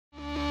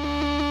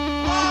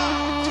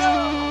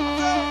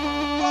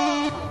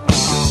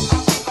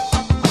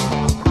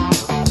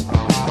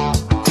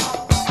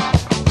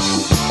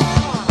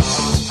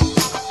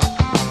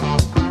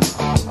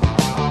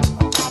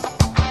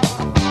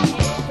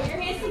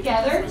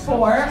together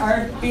for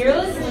our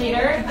fearless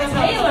leader,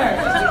 Taylor.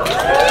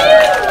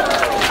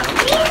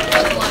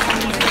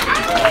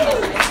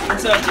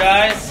 What's up,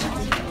 guys?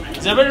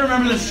 Does everybody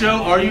remember the show,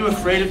 Are You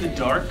Afraid of the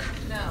Dark?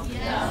 No.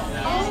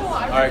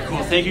 All right,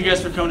 cool. Thank you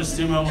guys for coming to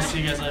StuMo. We'll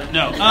see you guys later.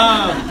 No.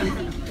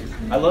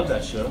 I love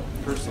that show,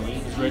 personally.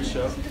 It was a great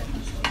show.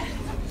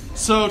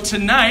 So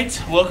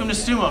tonight, welcome to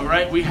StuMo,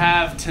 right? We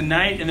have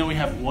tonight, and then we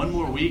have one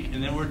more week,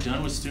 and then we're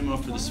done with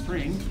StuMo for the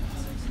spring.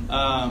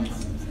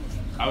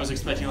 I was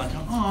expecting like,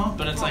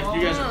 but it's like,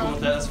 you guys are cool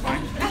with that, that's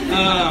fine.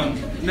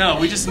 No,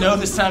 we just know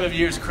this time of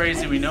year is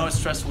crazy. We know it's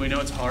stressful, we know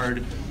it's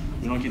hard.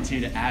 We don't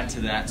continue to add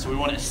to that. So we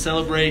want to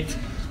celebrate,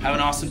 have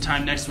an awesome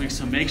time next week,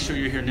 so make sure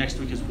you're here next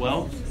week as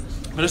well.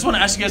 But I just want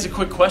to ask you guys a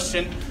quick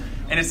question,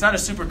 and it's not a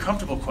super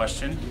comfortable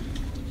question,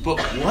 but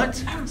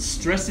what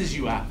stresses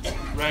you out,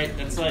 right?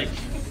 That's like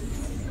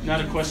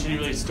not a question you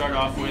really start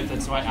off with.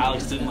 That's why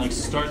Alex didn't like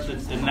start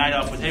the night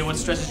off with, hey, what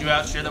stresses you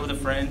out? Share that with a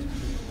friend.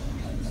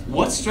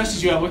 What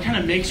stresses you out? What kind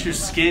of makes your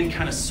skin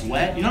kind of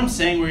sweat? You know what I'm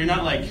saying? Where you're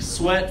not like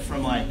sweat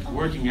from like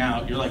working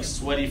out. You're like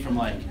sweaty from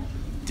like,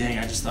 dang,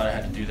 I just thought I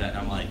had to do that.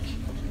 And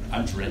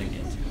I'm dreading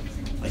it.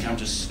 Like I'm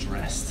just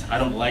stressed. I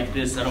don't like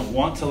this. I don't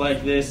want to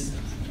like this.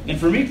 And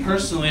for me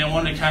personally, I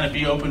wanted to kind of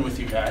be open with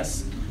you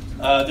guys.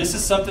 This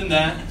is something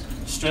that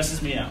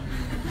stresses me out.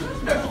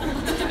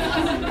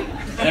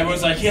 And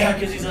everyone's like, yeah,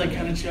 because he's like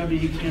kind of chubby,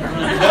 you can't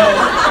run.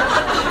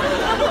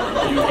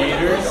 No. You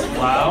haters,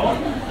 wow.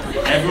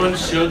 Everyone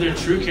showed their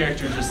true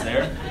character just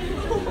there.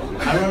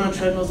 I run on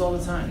treadmills all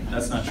the time.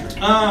 That's not true.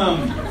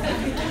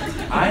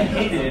 I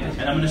hated,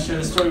 and I'm going to share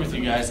this story with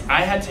you guys,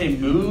 I had to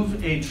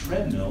move a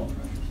treadmill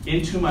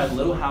into my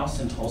little house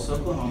in Tulsa,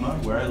 Oklahoma,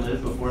 where I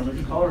lived before I moved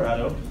to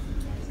Colorado,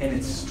 and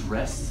it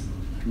stressed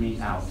me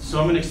out. So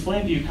I'm going to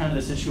explain to you kind of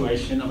the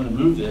situation. I'm going to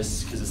move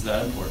this because it's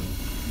that important.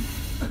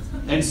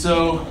 And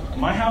so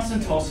my house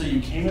in Tulsa,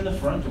 you came in the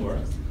front door.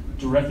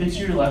 Directly to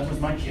your left was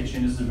my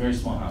kitchen. This is a very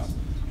small house.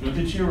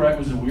 Directly to your right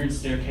was a weird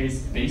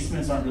staircase.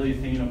 Basements aren't really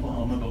a thing in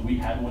Oklahoma, but we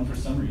had one for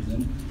some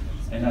reason.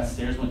 And that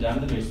stairs went down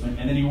to the basement.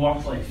 And then you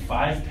walked like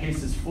 5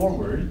 paces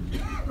forward,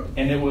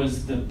 and it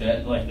was the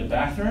bed, like the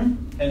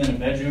bathroom, and then a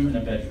bedroom and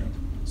a bedroom.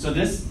 So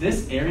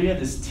this area,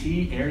 this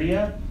T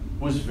area,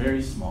 was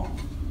very small.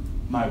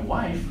 My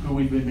wife, who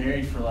we've been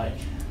married for like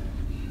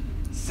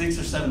 6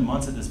 or 7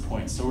 months at this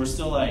point, so we're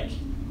still like,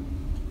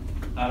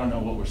 I don't know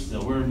what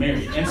we're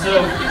married. And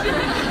so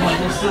like,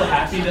 we're still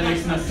happy. That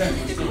makes no sense.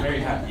 We're still very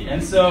happy.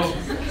 And so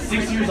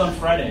 6 years on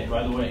Friday,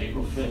 by the way,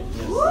 April 5th.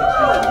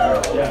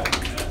 Yes, yeah.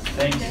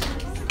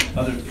 Thanks,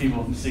 other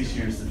people from 6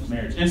 years of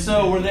marriage. And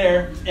so we're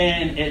there,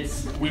 and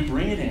we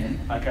bring it in.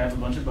 Like I have a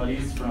bunch of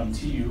buddies from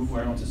TU,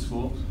 where I went to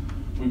school.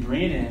 We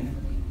bring it in,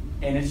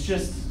 and it's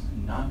just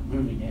not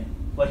moving in.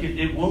 Like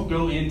it won't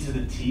go into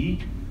the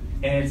T.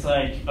 And it's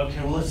like,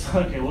 we'll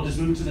just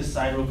move to the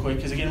side real quick.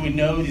 Because again, we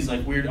know these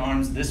like weird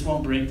arms, this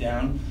won't break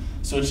down.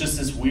 So it's just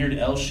this weird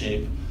L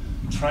shape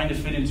trying to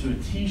fit into a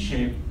T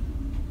shape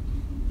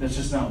that's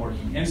just not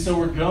working. And so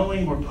we're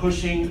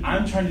pushing.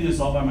 I'm trying to do this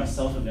all by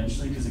myself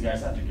eventually because the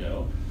guys have to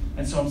go.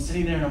 And so I'm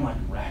sitting there and I'm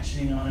like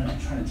ratcheting on it. I'm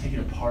trying to take it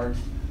apart.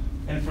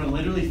 And for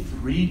literally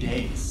 3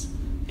 days,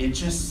 it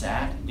just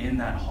sat in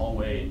that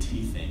hallway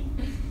T thing.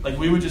 Like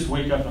we would just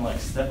wake up and like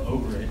step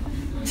over it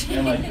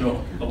and like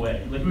go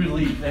away. Like we would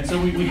leave. And so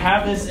we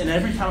have this, and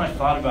every time I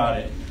thought about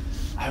it,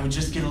 I would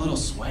just get a little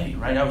sweaty,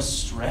 right? I was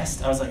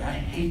stressed. I was like, I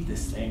hate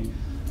this thing.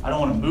 I don't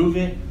want to move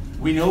it.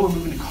 We know we're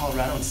moving to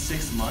Colorado in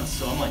 6 months,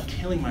 so I'm like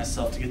killing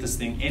myself to get this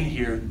thing in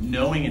here,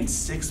 knowing in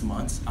 6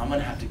 months I'm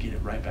gonna have to get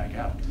it right back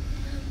out.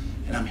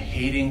 And I'm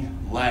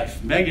hating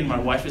life. Megan, my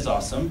wife, is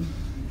awesome,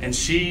 and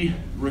she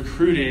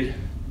recruited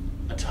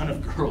a ton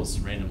of girls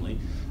randomly.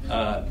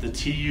 The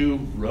TU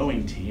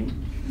rowing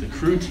team, the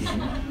crew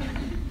team,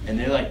 and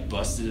they like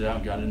busted it out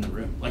and got it in the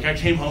room. Like I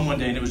came home one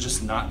day and it was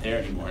just not there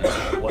anymore. And I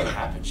was like, what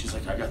happened? She's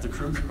like, I got the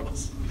crew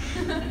girls.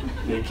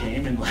 They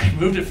came and like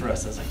moved it for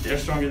us. I was like, they're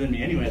stronger than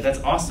me anyway. That's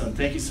awesome.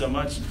 Thank you so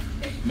much,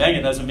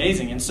 Megan. That was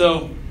amazing. And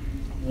so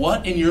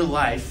what in your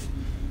life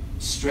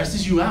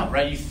stresses you out,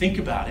 right? You think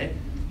about it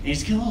and you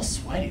just get a little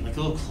sweaty, like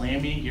a little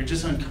clammy. You're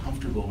just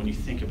uncomfortable when you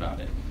think about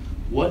it.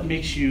 What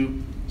makes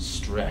you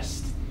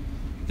stressed?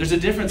 There's a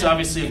difference,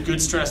 obviously, of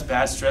good stress,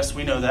 bad stress.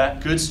 We know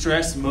that. Good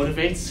stress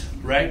motivates,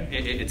 right?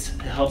 It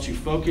helps you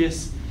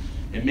focus.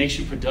 It makes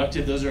you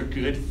productive. Those are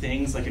good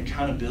things, like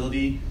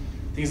accountability,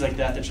 things like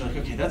that you're like,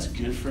 okay, that's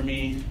good for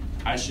me.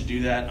 I should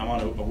do that. I'm on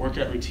a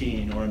workout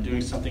routine, or I'm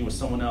doing something with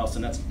someone else,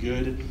 and that's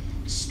good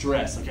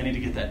stress. Like I need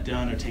to get that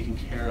done or taken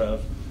care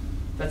of.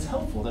 That's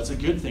helpful. That's a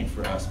good thing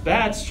for us.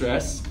 Bad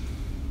stress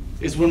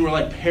is when we're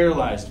like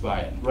paralyzed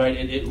by it, right?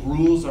 It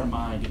rules our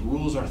mind, it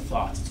rules our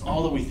thoughts. It's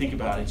all that we think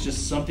about. It's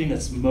just something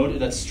that's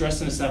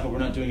stressing us out, but we're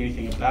not doing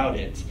anything about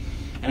it.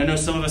 And I know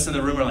some of us in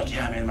the room are like,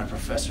 yeah, man, my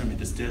professor made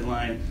this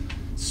deadline,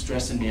 it's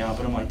stressing me out.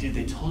 But I'm like, dude,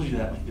 they told you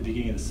that like the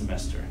beginning of the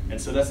semester.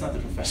 And so that's not the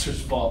professor's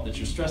fault that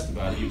you're stressed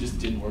about it. You just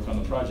didn't work on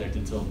the project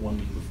until 1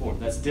 week before.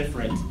 That's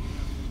different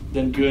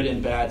than good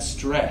and bad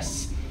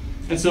stress.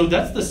 And so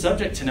that's the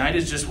subject tonight,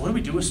 is just what do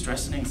we do with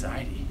stress and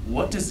anxiety?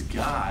 what does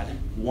God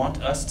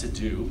want us to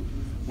do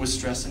with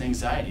stress and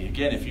anxiety?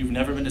 Again, if you've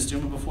never been to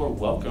StuMo before,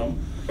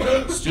 welcome.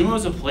 StuMo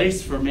is a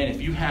place for, man,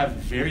 if you have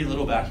very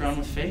little background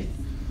with faith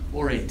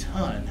or a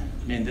ton,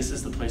 man, this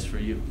is the place for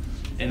you.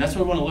 And that's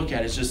what we want to look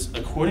at, is just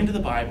according to the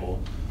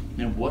Bible,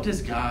 man, what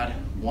does God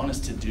want us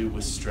to do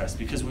with stress?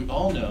 Because we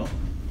all know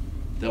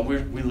that we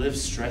live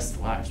stressed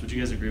lives. Would you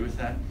guys agree with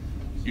that?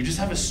 You just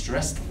have a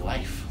stressed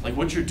life. Like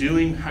what you're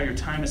doing, how your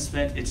time is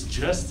spent, it's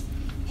just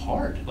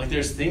hard. Like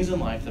there's things in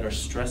life that are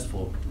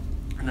stressful,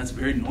 and that's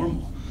very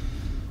normal.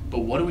 But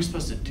what are we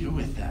supposed to do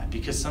with that?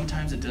 Because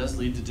sometimes it does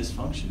lead to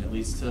dysfunction. It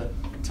leads to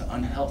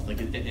unhealth.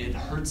 Like it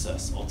hurts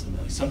us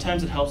ultimately.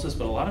 Sometimes it helps us,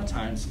 but a lot of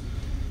times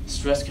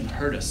stress can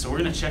hurt us. So we're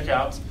going to check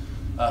out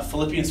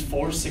Philippians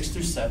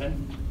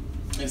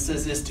 4:6-7. It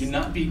says this: do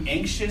not be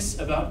anxious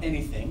about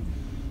anything,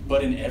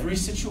 but in every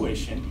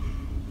situation,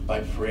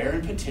 by prayer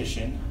and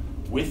petition,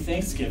 with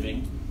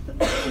thanksgiving,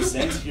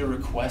 present your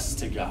requests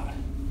to God.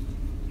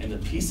 And the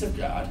peace of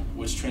God,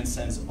 which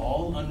transcends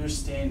all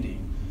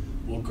understanding,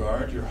 will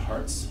guard your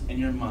hearts and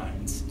your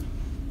minds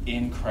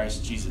in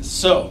Christ Jesus.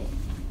 So,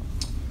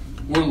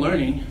 we're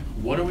learning,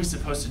 what are we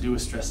supposed to do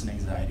with stress and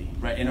anxiety,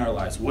 right, in our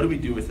lives? What do we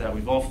do with that?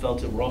 We've all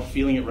felt it. We're all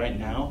feeling it right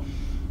now.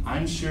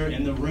 I'm sure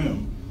in the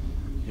room,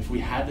 if we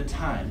had the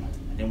time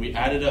and we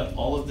added up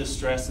all of the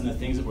stress and the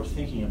things that we're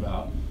thinking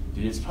about,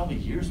 dude, it's probably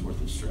years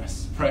worth of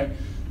stress, right?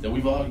 That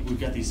we've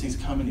got these things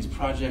coming, these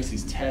projects,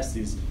 these tests,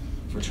 these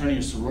fraternity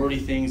or sorority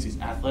things, these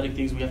athletic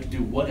things we have to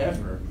do,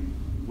 whatever.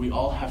 We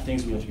all have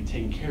things we have to be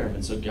taken care of.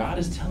 And so God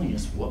is telling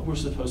us what we're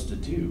supposed to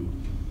do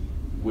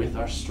with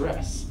our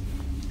stress.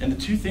 And the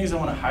two things I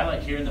want to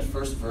highlight here in the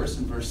first verse,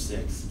 in verse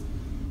 6,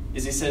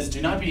 is he says,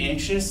 do not be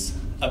anxious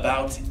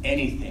about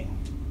anything.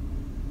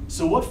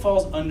 So what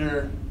falls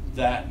under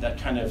that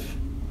kind of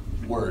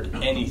word,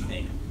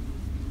 anything?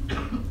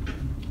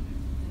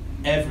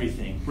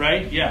 Everything,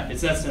 right? Yeah,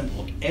 it's that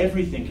simple.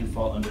 Everything can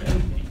fall under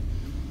anything.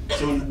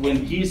 So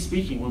when he is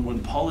speaking, when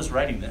Paul is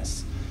writing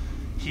this,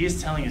 he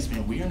is telling us,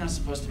 man, we are not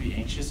supposed to be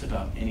anxious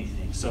about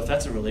anything. So if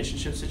that's a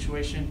relationship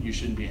situation, you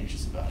shouldn't be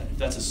anxious about it. If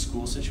that's a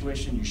school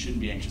situation, you shouldn't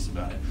be anxious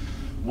about it.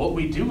 What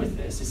we do with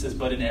this, he says,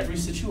 but in every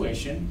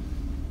situation,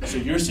 so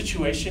your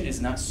situation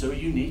is not so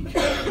unique,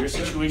 your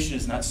situation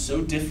is not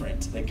so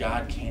different that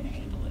God can't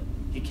handle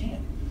it. He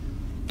can.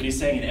 But he's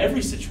saying in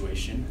every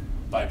situation,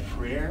 by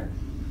prayer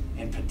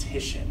and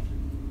petition.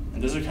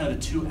 And those are kind of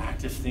the two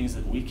active things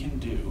that we can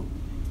do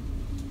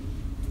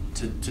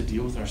to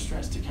deal with our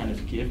stress, to kind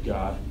of give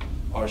God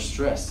our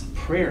stress.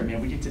 Prayer,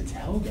 man, we get to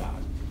tell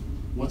God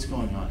what's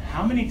going on.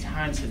 How many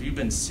times have you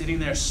been sitting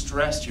there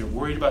stressed, you're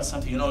worried about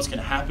something, you know what's going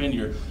to happen,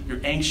 you're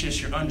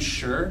anxious, you're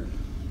unsure,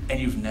 and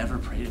you've never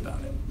prayed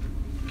about it?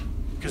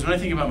 Because when I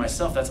think about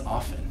myself, that's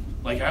often.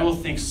 Like, I will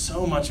think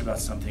so much about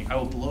something, I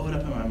will blow it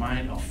up in my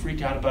mind, I'll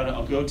freak out about it,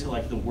 I'll go to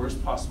like the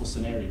worst possible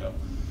scenario.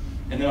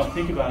 And then I'll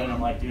think about it and I'm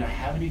like, dude, I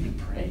haven't even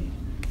prayed.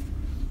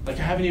 Like,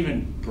 I haven't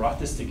even brought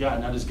this to God.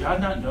 Now, does God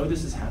not know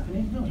this is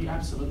happening? No, he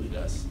absolutely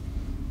does.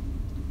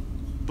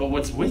 But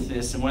what's with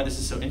this and why this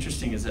is so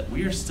interesting is that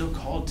we are still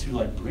called to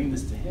like bring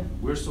this to him.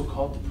 We're still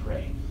called to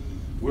pray.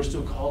 We're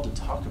still called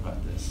to talk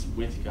about this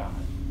with God.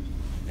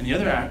 And the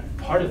other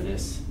part of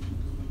this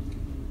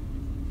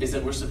is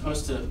that we're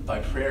supposed to, by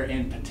prayer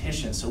and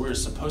petition, so we're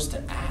supposed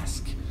to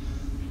ask.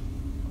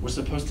 We're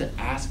supposed to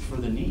ask for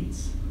the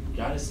needs.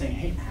 God is saying,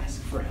 hey, ask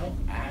for help.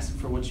 Ask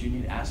for what you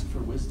need. Ask for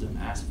wisdom.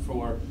 Ask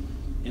for,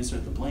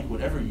 insert the blank,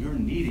 whatever you're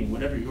needing,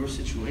 whatever your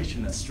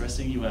situation that's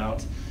stressing you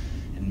out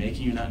and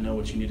making you not know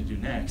what you need to do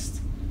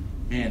next.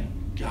 Man,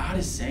 God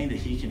is saying that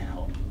he can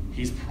help.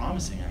 He's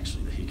promising,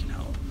 actually, that he can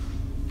help.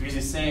 Because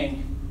he's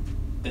saying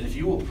that if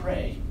you will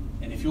pray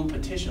and if you will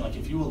petition, like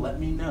if you will let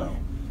me know,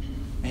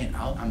 man,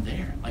 I'm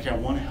there. Like, I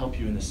want to help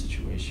you in this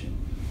situation.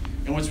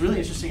 And what's really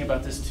interesting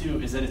about this, too,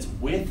 is that it's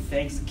with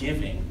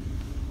thanksgiving.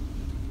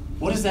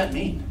 What does that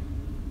mean?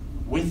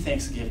 With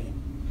thanksgiving.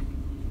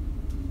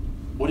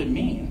 What it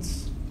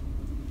means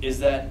is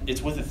that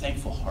it's with a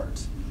thankful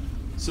heart.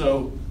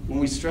 So when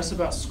we stress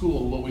about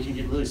school, what we can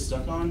get really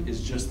stuck on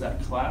is just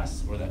that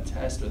class or that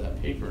test or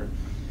that paper.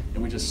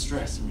 And we just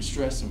stress and we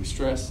stress and we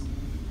stress.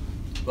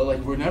 But like,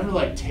 we're never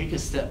like take a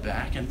step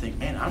back and think,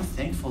 man, I'm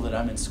thankful that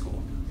I'm in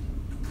school.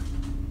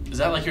 Is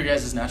that like your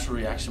guys' natural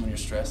reaction when you're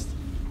stressed?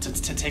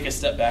 To take a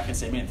step back and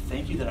say, man,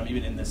 thank you that I'm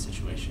even in this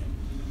situation.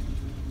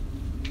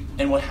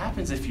 And what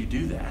happens if you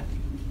do that,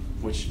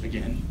 which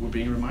again, we're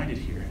being reminded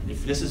here,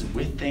 if this is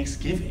with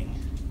thanksgiving,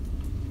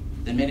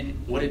 then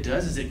man, what it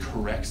does is it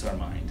corrects our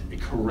mind.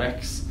 It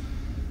corrects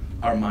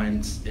our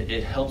minds.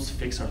 It helps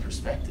fix our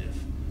perspective.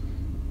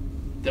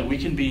 That we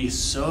can be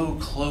so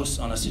close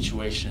on a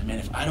situation. Man,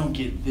 if I don't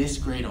get this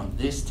grade on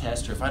this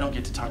test, or if I don't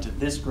get to talk to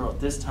this girl at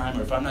this time,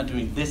 or if I'm not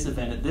doing this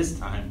event at this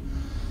time,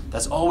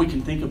 that's all we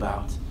can think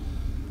about.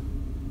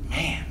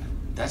 Man,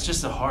 that's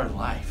just a hard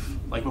life.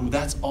 Like, when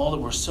that's all that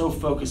we're so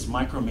focused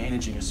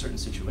micromanaging a certain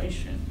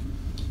situation.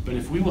 But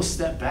if we will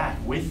step back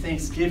with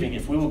thanksgiving,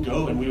 if we will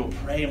go and we will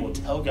pray and we'll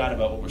tell God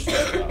about what we're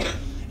stressed about,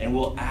 and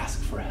we'll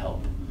ask for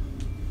help,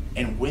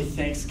 and with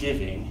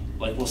thanksgiving,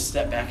 Like, we'll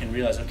step back and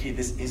realize, okay,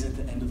 this isn't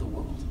the end of the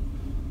world.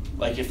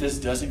 Like, if this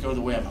doesn't go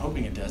the way I'm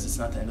hoping it does, it's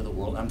not the end of the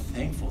world. I'm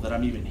thankful that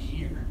I'm even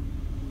here.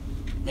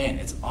 Man,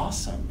 it's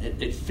awesome.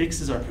 It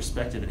fixes our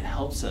perspective. It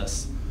helps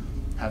us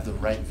have the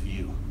right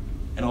view.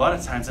 And a lot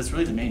of times, that's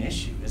really the main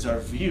issue, is our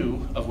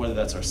view of whether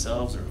that's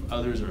ourselves or of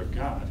others or of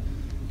God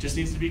just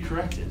needs to be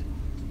corrected.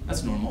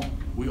 That's normal.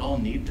 We all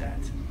need that.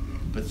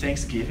 But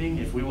Thanksgiving,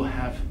 if we will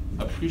have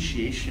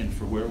appreciation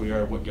for where we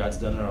are, what God's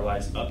done in our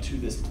lives up to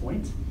this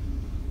point,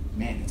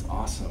 man, it's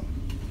awesome.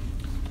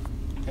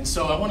 And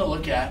so I want to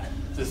look at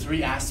the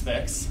three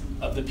aspects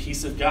of the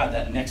peace of God.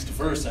 That next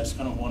verse, I just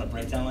kind of want to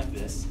break down like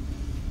this.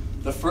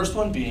 The first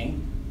one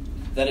being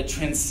that it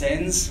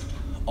transcends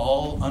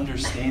all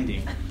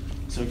understanding.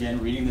 So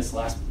again, reading this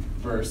last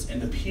verse,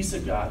 and the peace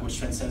of God, which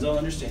transcends all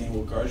understanding,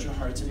 will guard your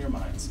hearts and your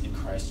minds in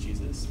Christ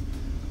Jesus.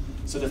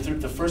 So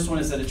the first one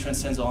is that it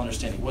transcends all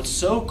understanding. What's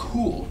so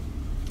cool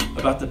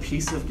about the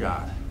peace of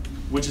God,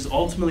 which is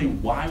ultimately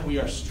why we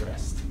are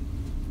stressed.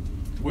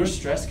 We're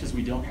stressed because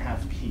we don't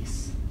have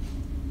peace.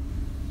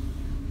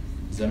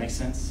 Does that make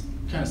sense?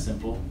 Kind of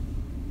simple.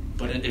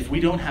 But if we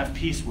don't have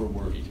peace, we're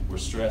worried. We're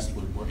stressed.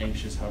 We're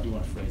anxious, however you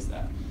want to phrase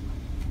that.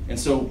 And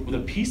so the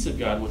peace of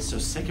God, what's so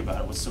sick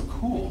about it, what's so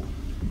cool,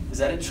 is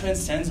that it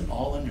transcends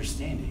all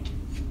understanding.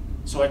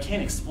 So I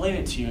can't explain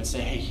it to you and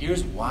say, hey,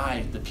 here's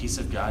why the peace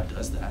of God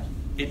does that.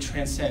 It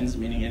transcends,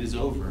 meaning it is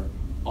over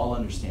all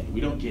understanding.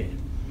 We don't get it.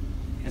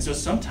 And so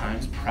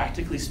sometimes,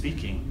 practically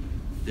speaking,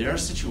 there are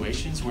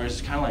situations where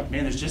it's kind of like,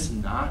 man, there's just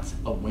not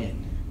a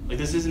win. Like,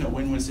 this isn't a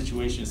win-win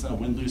situation. It's not a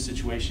win-lose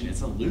situation.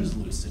 It's a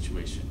lose-lose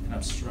situation, and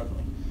I'm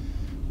struggling.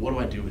 What do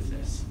I do with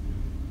this?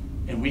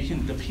 And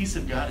the peace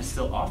of God is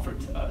still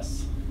offered to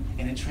us,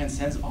 and it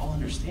transcends all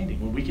understanding,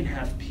 where we can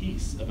have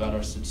peace about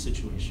our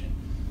situation,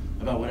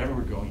 about whatever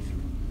we're going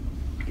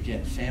through.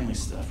 Again, family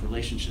stuff,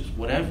 relationships,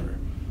 whatever.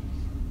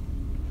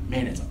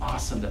 Man, it's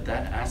awesome that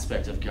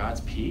aspect of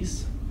God's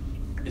peace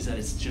is that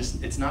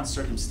it's not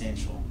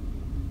circumstantial.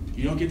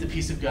 You don't get the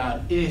peace of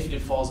God if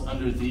it falls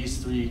under these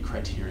three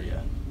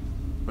criteria.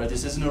 Right?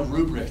 This isn't a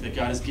rubric that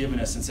God has given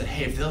us and said,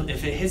 hey,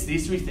 if it hits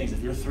these three things,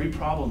 if your three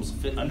problems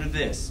fit under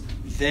this,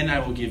 then I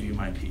will give you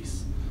my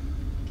peace.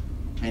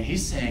 And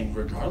he's saying,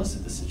 regardless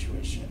of the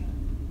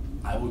situation,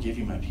 I will give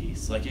you my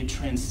peace. Like, it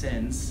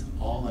transcends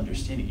all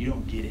understanding. You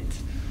don't get it.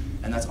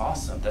 And that's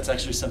awesome. That's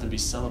actually something to be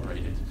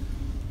celebrated.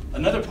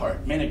 Another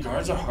part, man, it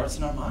guards our hearts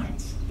and our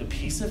minds. The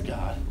peace of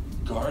God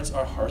guards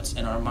our hearts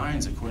and our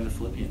minds, according to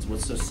Philippians.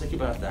 What's so sick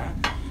about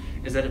that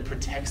is that it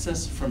protects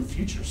us from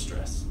future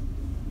stress.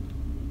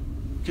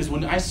 Because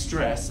when I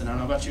stress, and I don't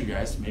know about you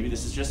guys, maybe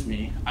this is just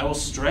me, I will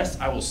stress,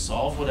 I will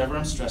solve whatever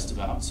I'm stressed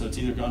about. So it's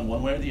either gone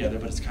one way or the other,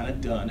 but it's kind of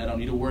done. I don't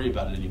need to worry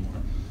about it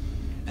anymore.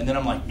 And then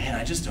I'm like, man,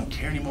 I just don't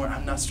care anymore.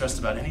 I'm not stressed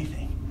about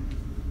anything.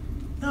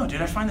 No,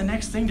 dude, I find the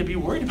next thing to be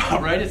worried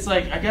about, right? It's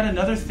like, I got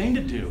another thing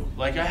to do.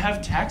 Like, I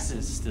have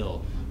taxes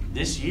still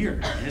this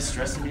year, and it's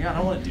stressing me out. I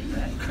don't want to do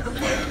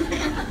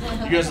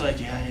that. You guys are like,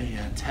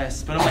 yeah,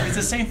 tests. But I'm like, it's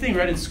the same thing,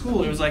 right? In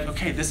school, it was like,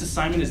 okay, this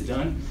assignment is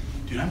done.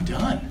 Dude, I'm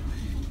done.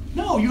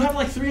 No, you have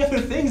like 3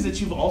 other things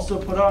that you've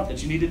also put off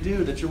that you need to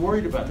do, that you're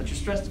worried about, that you're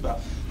stressed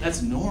about.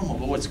 That's normal.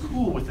 But what's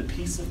cool with the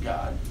peace of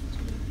God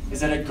is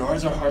that it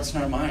guards our hearts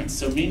and our minds.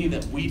 So meaning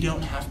that we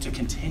don't have to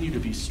continue to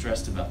be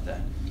stressed about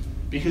that.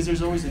 Because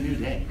there's always a new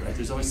day, right?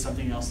 There's always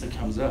something else that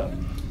comes up.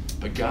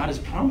 But God is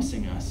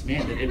promising us,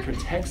 man, that it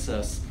protects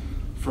us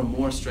from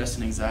more stress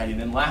and anxiety.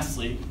 And then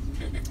lastly,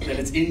 that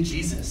it's in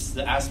Jesus,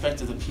 the aspect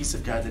of the peace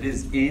of God that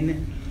is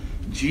in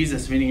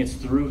Jesus, meaning it's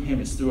through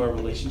him, it's through our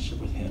relationship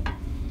with him.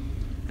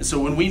 And so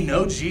when we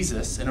know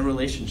Jesus in a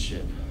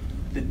relationship,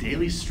 the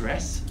daily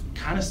stress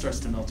kind of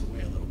starts to melt away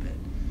a little bit.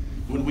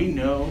 When we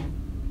know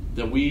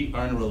that we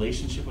are in a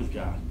relationship with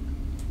God,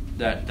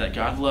 that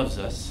God loves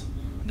us,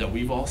 that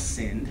we've all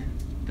sinned,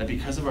 that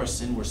because of our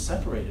sin we're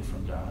separated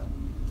from God,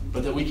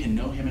 but that we can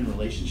know him in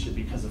relationship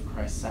because of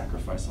Christ's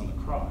sacrifice on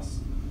the cross.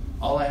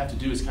 All I have to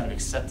do is kind of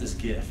accept this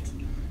gift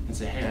and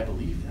say, hey, I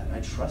believe that, I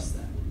trust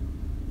that.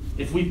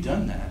 If we've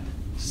done that,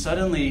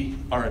 suddenly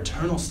our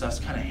eternal stuff's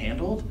kind of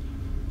handled,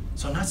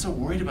 so I'm not so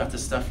worried about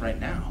this stuff right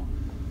now.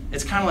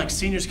 It's kind of like,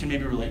 seniors can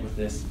maybe relate with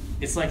this.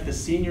 It's like the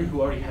senior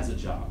who already has a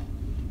job,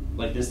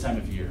 like this time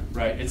of year,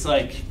 right? It's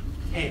like,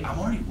 hey, I'm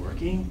already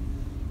working.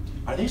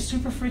 Are they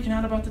super freaking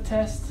out about the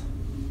test?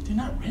 Dude,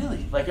 not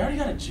really. Like, I already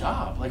got a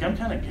job. Like, I'm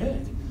kind of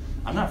good.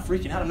 I'm not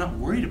freaking out. I'm not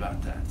worried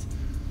about that.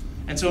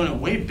 And so in a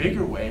way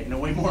bigger way, in a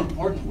way more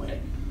important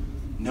way,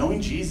 knowing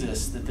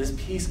Jesus, that this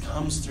peace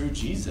comes through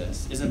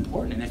Jesus, is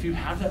important. And if you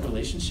have that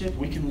relationship,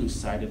 we can lose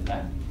sight of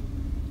that.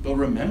 But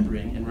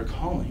remembering and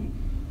recalling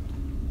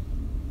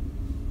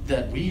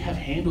that we have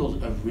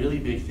handled a really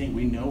big thing.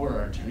 We know where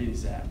our eternity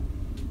is at.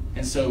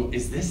 And so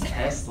is this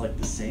test like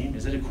the same?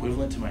 Is it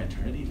equivalent to my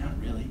eternity? Not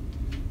really.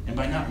 And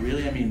by not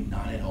really, I mean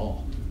not at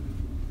all.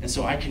 And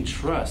so I can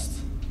trust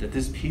that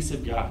this peace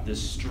of God,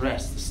 this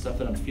stress, the stuff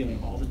that I'm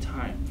feeling all the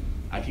time,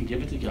 I can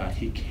give it to God.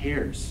 He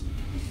cares.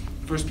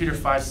 1 Peter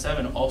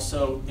 5:7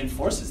 also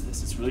enforces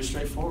this. It's really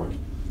straightforward.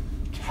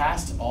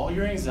 Cast all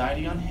your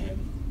anxiety on him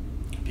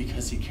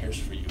because he cares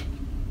for you.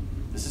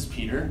 This is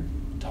Peter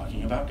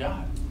talking about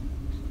God.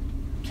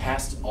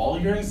 Cast all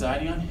your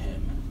anxiety on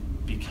him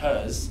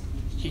because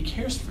he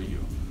cares for you.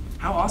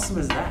 How awesome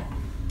is that?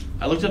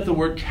 I looked up the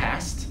word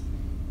cast.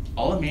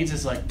 All it means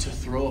is like to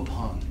throw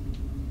upon.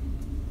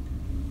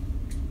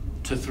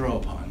 To throw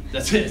upon.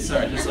 That's it.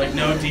 Sorry, there's like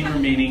no deeper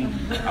meaning.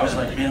 I was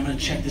like, man, I'm going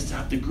to check this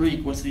out. The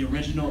Greek, what's the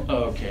original?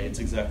 Oh, okay, it's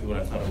exactly what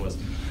I thought it was.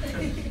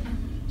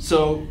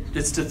 So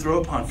it's to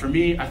throw upon. For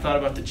me, I thought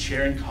about the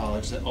chair in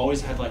college that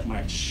always had like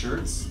my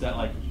shirts that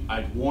like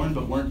I'd worn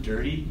but weren't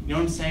dirty. You know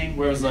what I'm saying?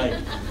 Where it was like,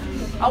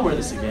 I'll wear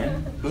this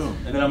again. Boom.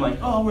 And then I'm like,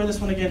 oh, I'll wear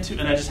this one again too.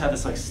 And I just had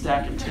this like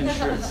stack of 10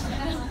 shirts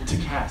to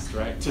cast,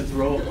 right? To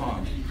throw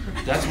upon.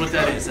 That's what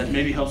that is. That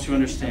maybe helps you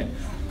understand.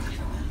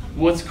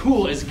 What's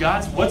cool is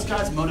what's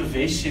God's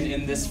motivation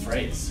in this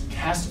phrase?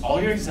 Cast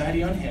all your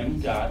anxiety on him,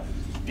 God,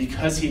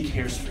 because he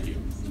cares for you.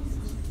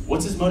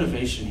 What's his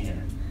motivation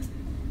here?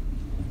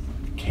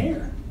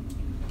 Care.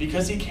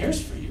 Because he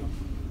cares for you.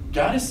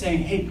 God is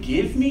saying, hey,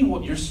 give me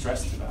what you're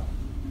stressed about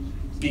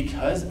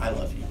because I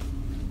love you.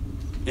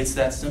 It's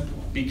that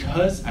simple.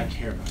 Because I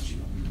care about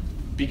you.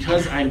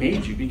 Because I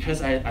made you.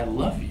 Because I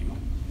love you.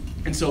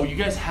 And so you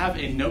guys have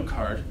a note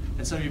card,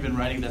 and some of you have been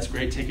writing. That's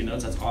great. Taking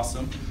notes. That's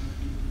awesome.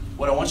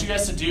 What I want you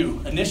guys to do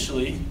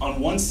initially on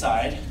one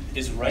side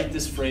is write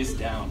this phrase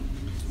down.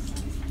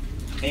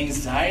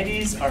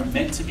 Anxieties are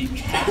meant to be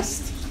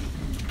cast,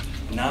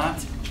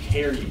 not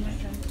carried.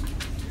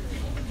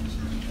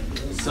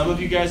 Some of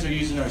you guys are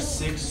using our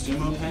 6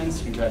 StuMo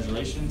pens.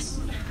 Congratulations.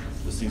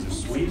 Those things are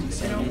sweet.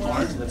 Some of you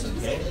aren't. That's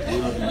okay. We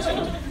love you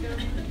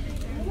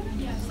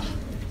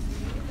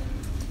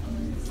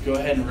too. Go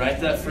ahead and write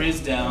that phrase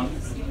down.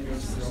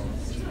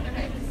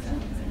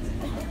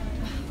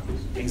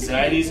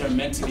 Anxieties are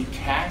meant to be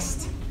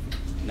cast,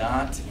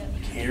 not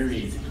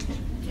carried.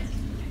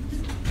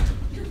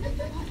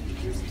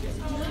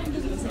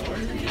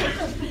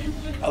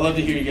 I love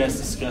to hear you guys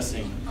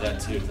discussing that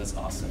too. That's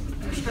awesome.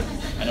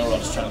 I know we're all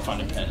just trying to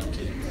find a pen. I'm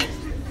kidding.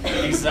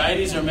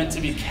 Anxieties are meant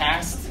to be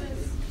cast,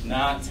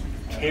 not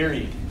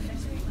carried.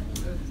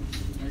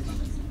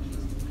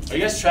 Are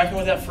you guys tracking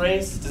with that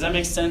phrase? Does that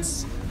make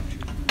sense?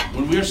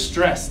 When we're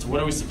stressed,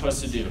 what are we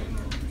supposed to do?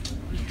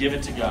 Give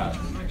it to God.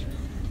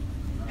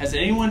 Has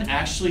anyone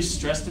actually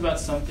stressed about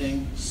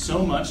something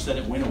so much that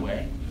it went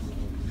away?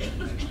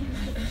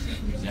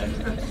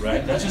 Never,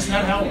 right? That's just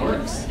not how it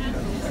works.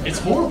 It's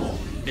horrible.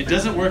 It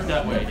doesn't work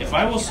that way. If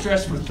I will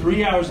stress for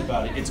 3 hours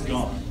about it, it's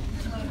gone.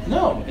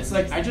 No, it's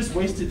like I just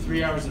wasted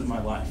 3 hours of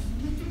my life.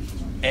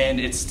 And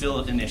it's still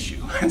an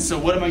issue. And so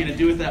what am I going to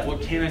do with that?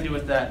 What can I do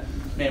with that?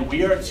 Man,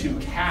 we are to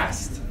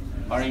cast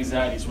our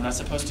anxieties. We're not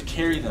supposed to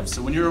carry them.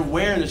 So when you're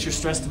aware that you're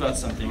stressed about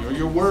something or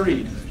you're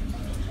worried,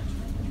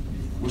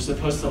 we're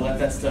supposed to let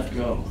that stuff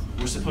go.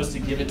 We're supposed to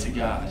give it to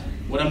God.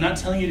 What I'm not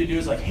telling you to do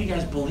is like, hey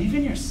guys, believe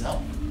in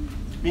yourself.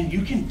 Man,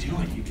 you can do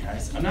it, you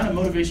guys. I'm not a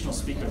motivational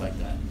speaker like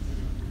that.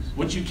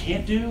 What you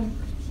can't do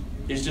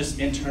is just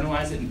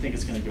internalize it and think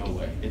it's going to go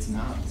away. It's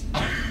not.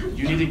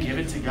 You need to give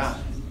it to God.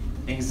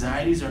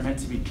 Anxieties are meant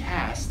to be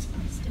cast,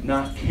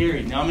 not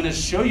carried. Now I'm going to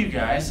show you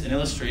guys an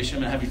illustration.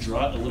 I'm going to have you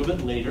draw it a little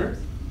bit later.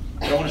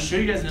 But I want to show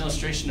you guys an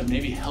illustration to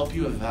maybe help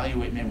you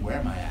evaluate, man, where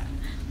am I at?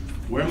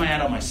 Where am I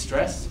at on my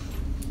stress?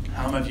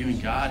 How am I viewing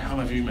God? How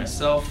am I viewing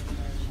myself?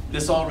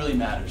 This all really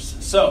matters.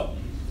 So,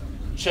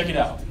 check it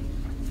out.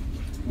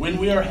 When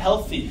we are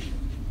healthy,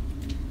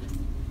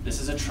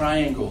 this is a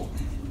triangle.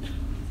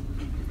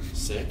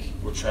 Sick,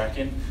 we're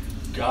tracking.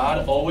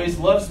 God always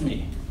loves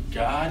me.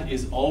 God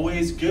is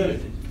always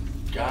good.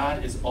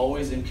 God is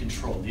always in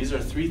control. These are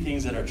 3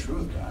 things that are true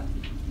of God.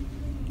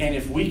 And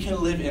if we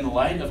can live in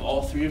light of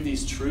all 3 of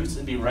these truths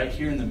and be right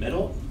here in the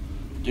middle,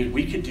 dude,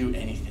 we could do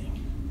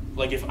anything.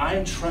 Like if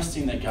I'm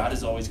trusting that God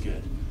is always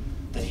good,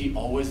 that he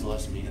always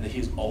loves me, and that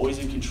he's always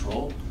in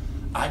control,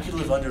 I could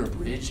live under a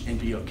bridge and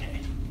be okay.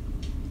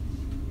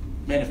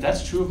 Man, if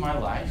that's true of my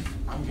life,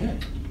 I'm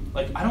good.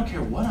 Like, I don't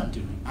care what I'm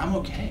doing. I'm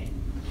okay.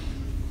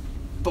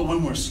 But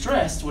when we're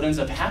stressed, what ends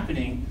up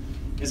happening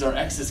is our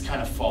X's kind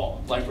of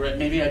fall. Like,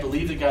 maybe I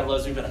believe that God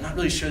loves me, but I'm not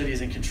really sure that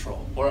he's in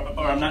control. Or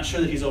I'm not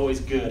sure that he's always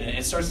good. And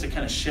it starts to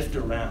kind of shift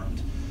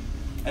around.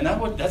 And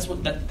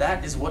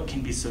that is what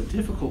can be so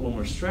difficult when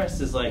we're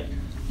stressed, is like,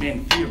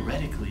 man,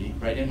 theoretically,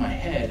 right, in my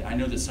head, I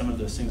know that some of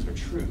those things are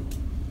true.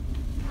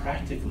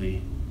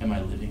 Practically, am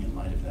I living in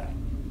light of that?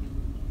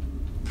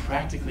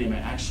 Practically, am I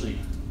actually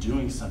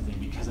doing something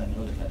because I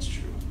know that that's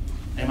true?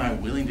 Am I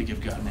willing to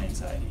give God my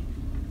anxiety?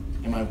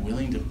 Am I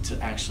willing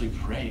to actually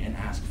pray and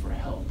ask for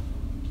help?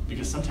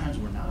 Because sometimes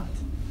we're not.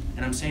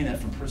 And I'm saying that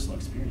from personal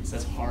experience.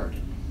 That's hard.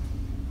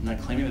 I'm not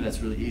claiming that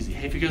that's really easy.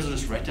 Hey, if you guys will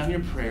just write down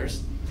your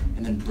prayers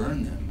and then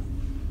burn them,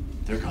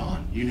 they're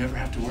gone. You never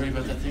have to worry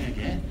about that thing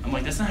again. I'm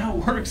like, that's not how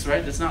it works,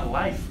 right? That's not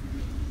life.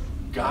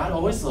 God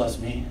always loves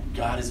me.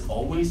 God is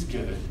always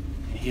good.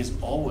 And he is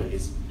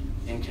always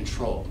in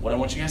control. What I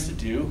want you guys to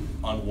do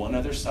on one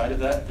other side of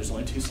that, there's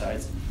only 2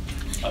 sides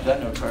of that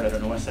note card. I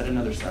don't know why I said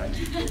another side.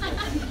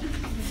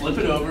 Flip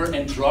it over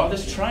and draw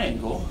this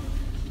triangle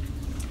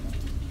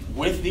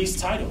with these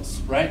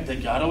titles, right?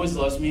 That God always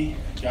loves me.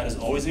 God is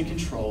always in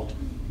control.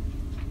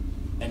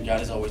 and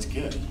God is always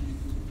good.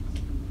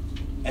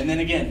 And then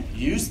again,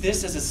 use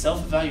this as a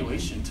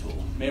self-evaluation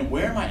tool. Man,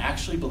 where am I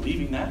actually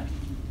believing that?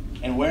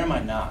 And where am I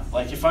not?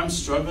 Like if I'm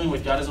struggling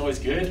with God is always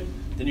good,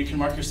 then you can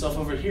mark yourself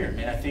over here.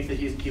 Man, I think that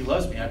he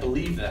loves me. I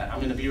believe that. I'm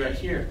going to be right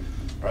here.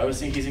 Or I always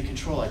think he's in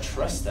control. I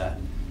trust that.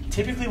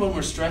 Typically when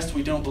we're stressed,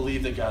 we don't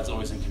believe that God's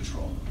always in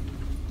control.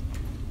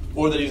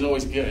 Or that he's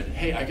always good.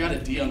 Hey, I got a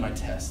D on my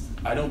test.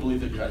 I don't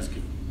believe that God's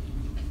good.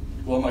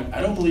 Well, I'm like,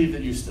 I don't believe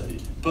that you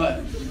studied.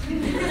 But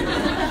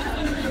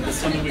it's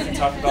something we can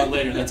talk about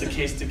later. That's a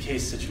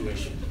case-to-case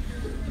situation.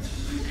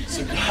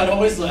 So God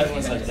always loves,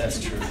 everyone's like,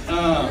 that's true.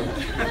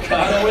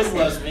 God always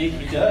loves me.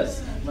 He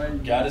does.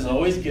 God is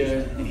always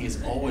good, and he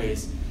is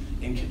always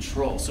in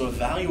control. So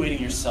evaluating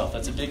yourself,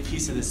 that's a big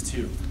piece of this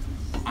too.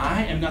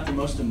 I am not the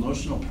most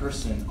emotional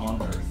person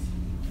on earth.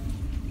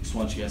 Just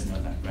want you guys to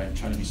know that, right? I'm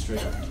trying to be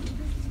straight up.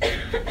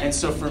 And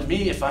so for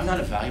me, if I'm not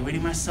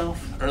evaluating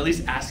myself, or at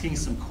least asking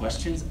some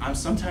questions, I'm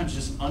sometimes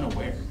just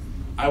unaware.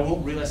 I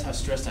won't realize how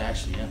stressed I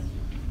actually am.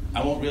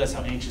 I won't realize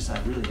how anxious I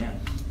really am.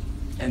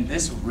 And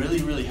this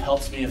really, really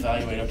helps me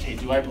evaluate, okay,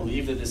 do I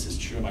believe that this is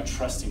true? Am I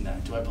trusting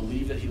that? Do I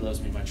believe that he loves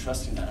me? Am I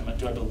trusting that?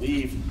 Do I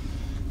believe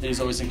that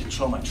he's always in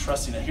control? Am I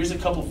trusting that? Here's a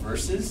couple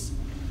verses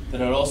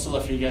that I would also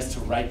love for you guys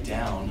to write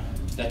down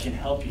that can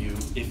help you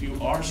if you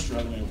are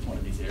struggling with one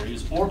of these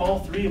areas or all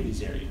three of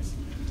these areas.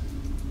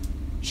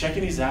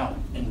 Checking these out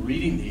and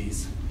reading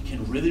these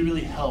can really,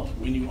 really help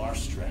when you are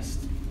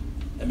stressed.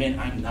 And man,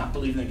 I'm not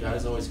believing that God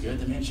is always good.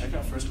 Then man, check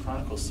out 1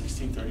 Chronicles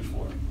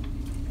 16:34.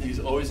 That he's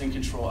always in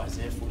control,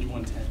 Isaiah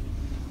 41:10.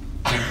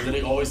 That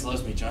he always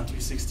loves me, John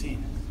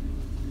 3:16.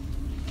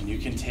 And you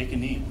can take a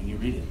knee when you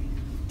read it,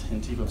 Tim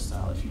Tebow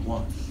style if you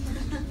want.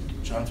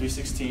 John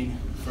 3:16,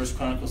 1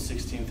 Chronicles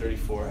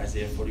 16:34,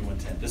 Isaiah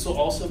 41:10. This will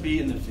also be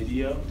in the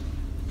video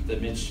that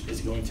Mitch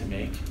is going to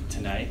make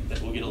tonight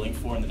that we'll get a link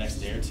for in the next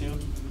day or two.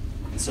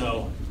 And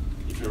so,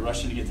 if you're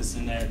rushing to get this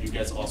in there, you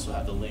guys also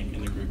have the link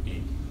in the group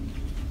meet.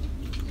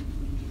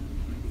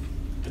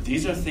 But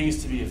these are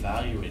things to be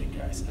evaluating,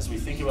 guys, as we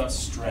think about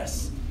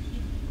stress.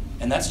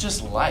 And that's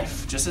just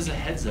life. Just as a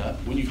heads up,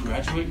 when you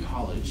graduate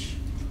college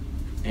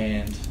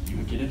and you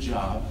get a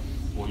job,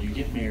 or you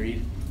get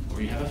married,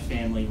 or you have a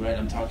family, right?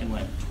 I'm talking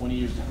like 20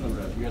 years down the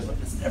road. You guys are like,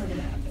 that's never going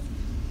to happen.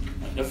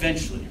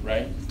 Eventually,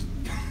 right?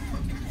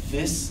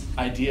 This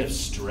idea of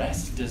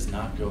stress does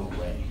not go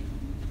away.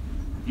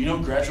 You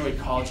don't graduate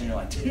college and you're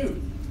like, dude,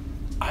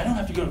 I don't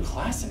have to go to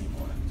class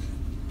anymore.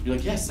 You're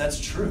like, yes, that's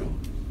true.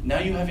 Now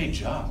you have a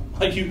job.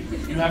 Like you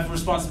have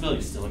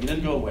responsibility still. Like it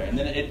doesn't go away. And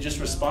then it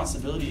just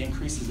responsibility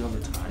increases over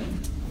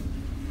time.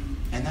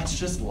 And that's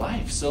just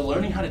life. So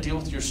learning how to deal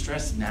with your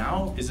stress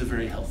now is a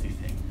very healthy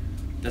thing.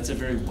 That's a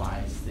very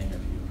wise thing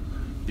of you.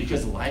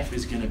 Because life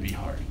is going to be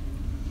hard.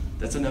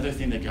 That's another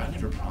thing that God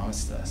never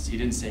promised us. He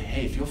didn't say,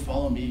 hey, if you'll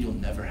follow me, you'll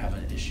never have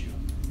an issue.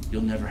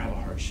 You'll never have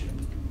a hardship.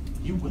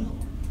 You will.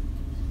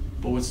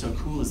 But what's so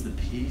cool is the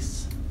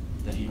peace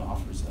that he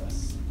offers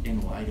us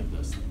in light of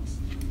those things.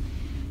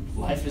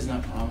 Life is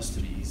not promised to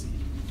be easy.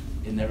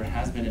 It never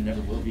has been and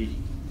never will be.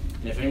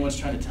 And if anyone's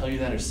trying to tell you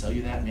that or sell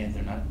you that, man,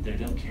 they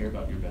don't care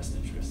about your best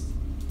interest.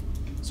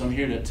 So I'm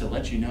here to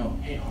let you know,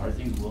 hey, hard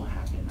things will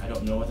happen. I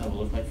don't know what that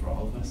will look like for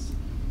all of us.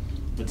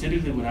 But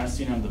typically when I've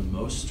seen I'm the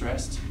most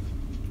stressed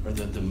or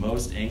the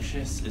most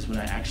anxious is when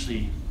I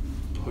actually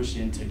push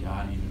into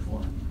God even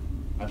more.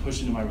 I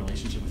push into my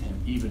relationship with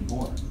him even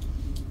more.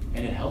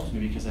 And it helps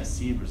me because I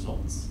see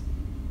results.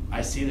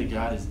 I see that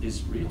God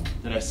is real,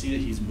 that I see that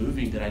he's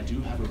moving, that I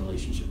do have a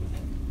relationship with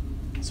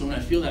him. So when I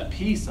feel that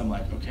peace, I'm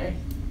like, okay,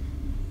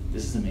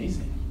 this is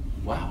amazing.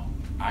 Wow,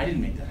 I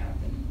didn't make that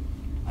happen.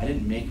 I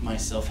didn't make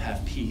myself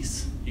have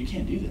peace. You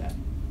can't do that.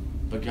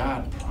 But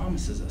God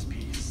promises us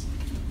peace.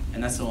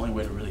 And that's the only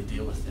way to really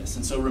deal with this.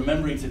 And so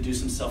remembering to do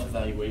some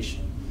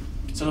self-evaluation.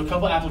 So a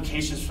couple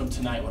applications from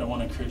tonight, what I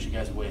want to encourage you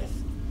guys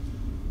with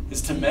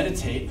is to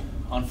meditate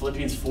on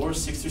Philippians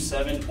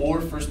 4:6-7,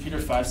 or 1 Peter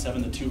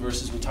 5:7, the two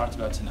verses we talked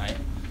about tonight.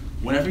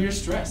 Whenever you're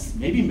stressed,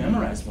 maybe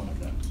memorize one of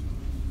them.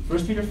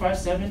 1 Peter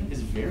 5:7 is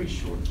very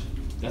short.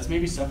 That's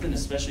maybe something,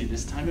 especially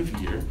this time of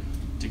year,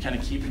 to kind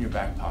of keep in your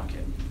back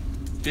pocket.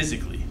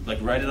 Physically, like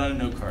write it on a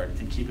note card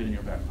and keep it in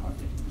your back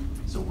pocket.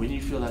 So when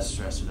you feel that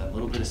stress or that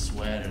little bit of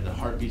sweat or the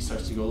heartbeat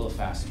starts to go a little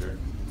faster,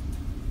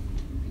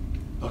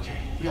 okay,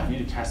 yeah, I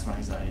need to cast my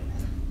anxiety in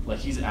him. Like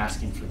he's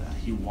asking for that.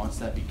 He wants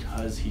that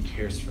because he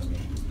cares for me.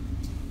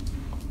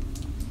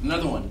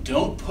 Another one,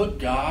 don't put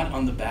God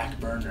on the back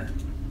burner.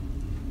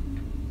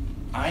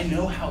 I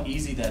know how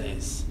easy that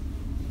is.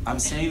 I'm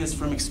saying this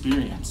from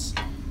experience.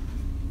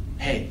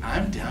 Hey,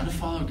 I'm down to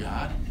follow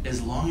God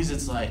as long as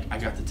it's like, I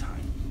got the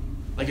time.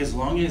 Like as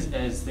long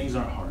as things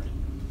aren't hard.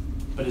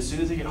 But as soon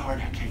as they get hard,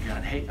 okay,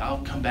 God, hey, I'll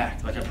come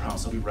back. Like I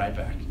promise, I'll be right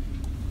back.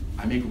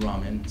 I make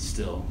ramen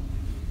still.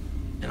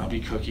 And I'll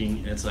be cooking.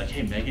 And it's like,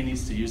 hey, Megan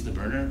needs to use the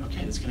burner.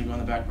 Okay, that's going to go on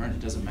the back burner.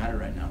 It doesn't matter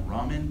right now.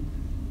 Ramen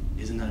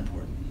isn't that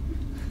important.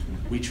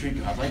 We treat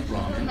God like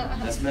ramen.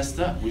 That's messed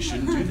up. We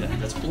shouldn't do that.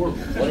 That's horrible.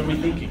 What are we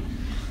thinking?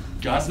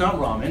 God's not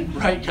ramen,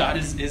 right? God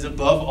is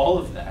above all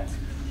of that.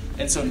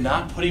 And so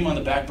not putting him on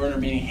the back burner,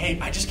 meaning, hey,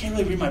 I just can't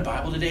really read my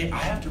Bible today. I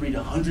have to read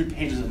 100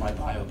 pages of my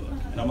bio book.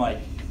 And I'm like,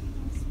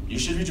 you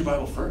should read your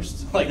Bible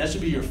first. Like, that should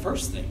be your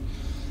first thing,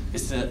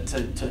 is to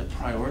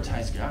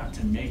prioritize God,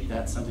 to make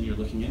that something you're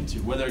looking into.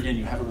 Whether, again,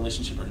 you have a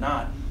relationship or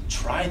not,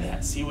 try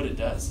that, see what it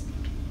does.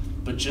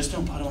 But just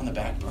don't put it on the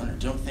back burner.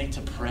 Don't think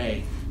to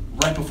pray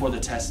right before the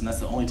test, and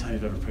that's the only time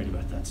you've ever prayed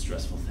about that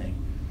stressful thing.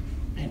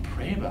 Man,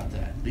 pray about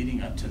that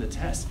leading up to the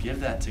test. Give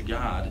that to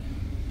God.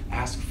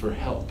 Ask for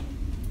help.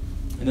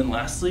 And then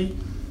lastly,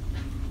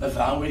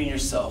 evaluating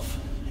yourself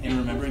and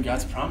remembering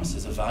God's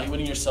promises.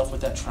 Evaluating yourself with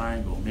that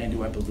triangle. Man,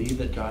 do I believe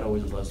that God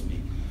always loves me?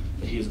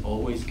 That he is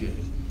always good?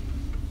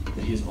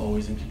 That he is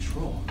always in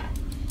control?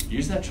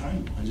 Use that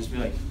triangle and just be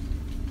like,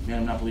 man,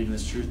 I'm not believing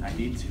this truth. I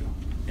need to.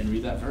 And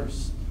read that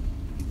verse.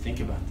 Think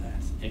about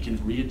that. It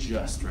can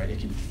readjust, right? It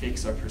can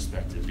fix our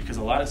perspective. Because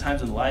a lot of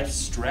times in life,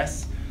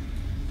 stress,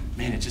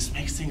 man, it just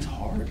makes things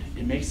hard.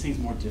 It makes things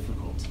more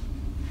difficult.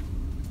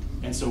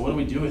 And so what do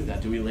we do with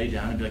that? Do we lay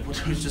down and be like, well,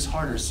 it's just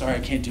harder. Sorry, I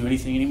can't do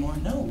anything anymore?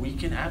 No, we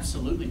can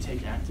absolutely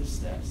take active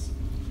steps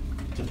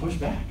to push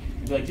back.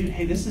 And be like, dude,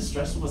 hey, this is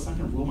stressful. It's not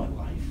going to rule my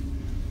life.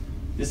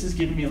 This is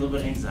giving me a little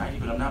bit of anxiety,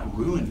 but I'm not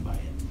ruined by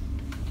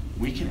it.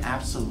 We can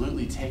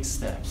absolutely take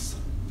steps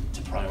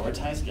to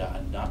prioritize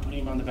God, not putting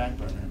him on the back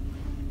burner,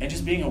 and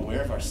just being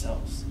aware of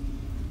ourselves.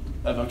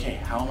 Of, okay,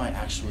 how am I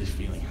actually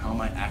feeling? How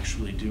am I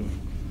actually doing?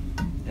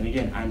 And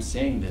again, I'm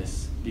saying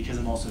this because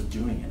I'm also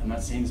doing it. I'm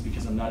not saying this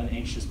because I'm not an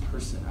anxious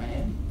person. I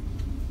am.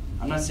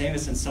 I'm not saying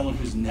this in someone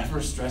who's never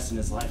stressed in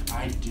his life.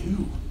 I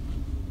do.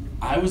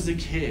 I was a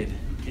kid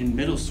in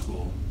middle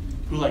school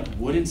who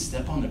wouldn't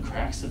step on the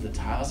cracks of the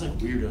tiles,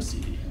 weird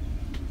OCD.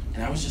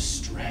 And I was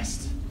just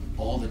stressed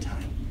all the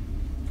time.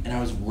 And I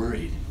was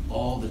worried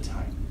all the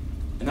time.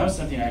 And that was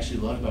something I actually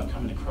loved about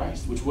coming to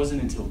Christ, which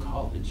wasn't until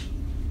college.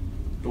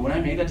 But when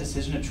I made that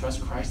decision to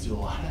trust Christ, a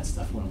lot of that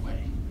stuff went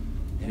away.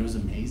 And it was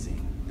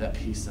amazing, that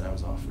peace that I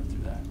was offered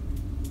through that.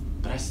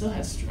 But I still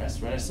had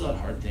stress, right? I still had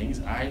hard things.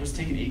 I was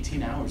taking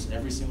 18 hours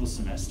every single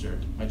semester,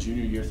 my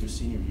junior year through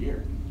senior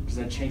year, because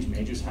I changed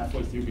majors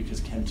halfway through because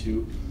Chem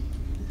 2,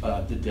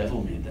 the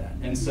devil made that.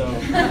 And so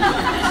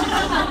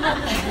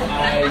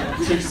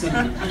I took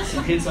some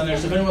hits on there.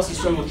 So if anyone wants to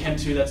struggle with Chem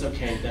 2, that's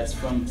okay. That's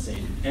from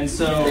Satan. And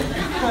so,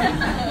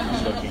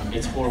 I'm joking.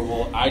 It's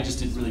horrible. I just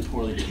did really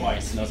poorly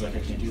twice, and I was like, I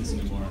can't do this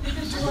anymore.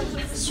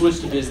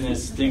 Switched to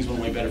business. Things went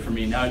way better for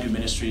me. Now I do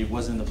ministry. It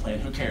wasn't in the plan.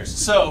 Who cares?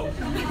 So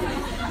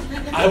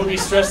I would be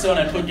stressed out,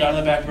 and I'd put God on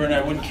the back burner.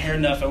 I wouldn't care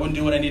enough. I wouldn't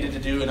do what I needed to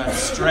do, and I was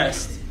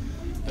stressed.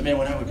 But man,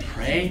 when I would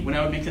pray, when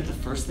I would make that the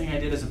first thing I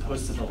did as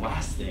opposed to the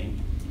last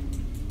thing,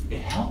 it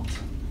helped.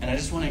 And I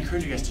just want to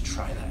encourage you guys to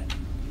try that.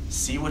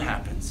 See what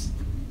happens.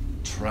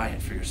 Try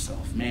it for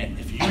yourself. Man,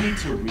 if you need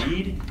to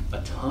read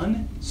a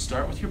ton,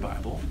 start with your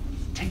Bible.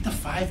 Take the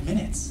 5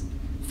 minutes.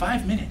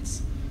 5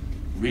 minutes.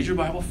 Read your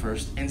Bible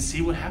first and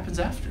see what happens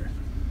after.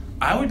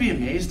 I would be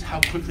amazed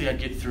how quickly I'd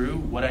get through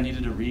what I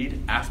needed to read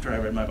after I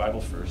read my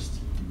Bible first.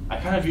 I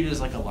kind of viewed it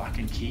as like a lock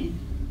and key.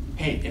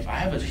 Hey, if I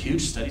have a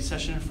huge study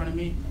session in front of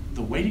me,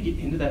 the way to get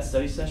into that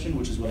study session,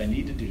 which is what I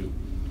need to do,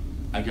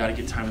 I got to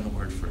get time in the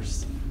Word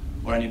first.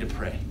 Or I need to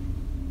pray.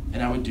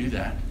 And I would do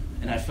that.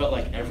 And I felt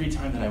like every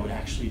time that I would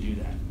actually do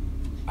that,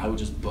 I would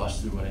just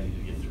bust through what I needed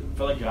to get through. I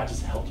felt like God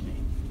just helped me.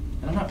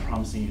 And I'm not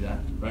promising you that,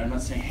 right? I'm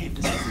not saying, hey,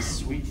 this is this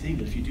sweet thing,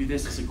 but if you do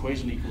this, this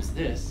equation equals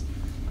this.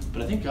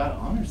 But I think God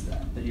honors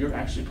that you're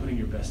actually putting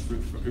your best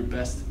fruit,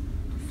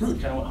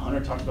 kind of what Hunter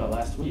talked about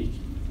last week,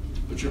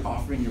 but you're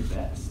offering your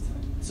best.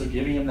 So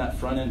giving him that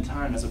front end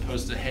time as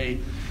opposed to, hey,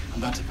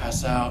 I'm about to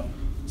pass out,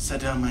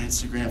 set down my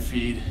Instagram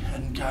feed,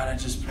 and God, I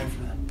just pray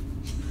for them.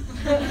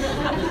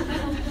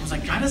 I was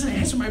like, God doesn't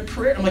answer my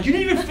prayer. I'm like, you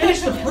didn't even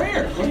finish the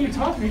prayer. What are you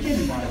talking about? You can't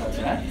be lying about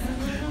that.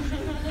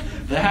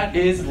 That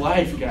is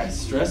life, guys.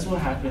 Stress will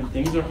happen.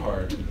 Things are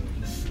hard.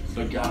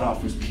 But God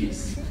offers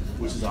peace,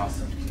 which is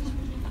awesome.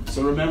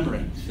 So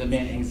remembering that,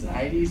 man,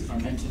 anxieties are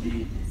meant to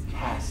be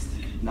cast,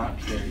 not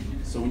carried.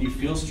 So when you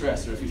feel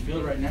stress, or if you feel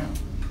it right now,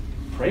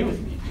 pray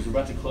with me, because we're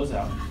about to close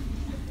out.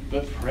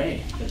 But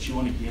pray that you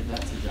want to give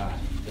that to God,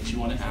 that you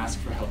want to ask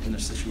for help in their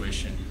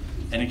situation.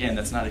 And again,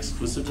 that's not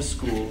exclusive to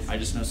school. I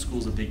just know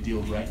school's a big deal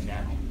right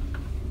now.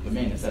 But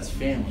man, if that's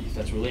family, if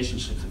that's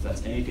relationships, if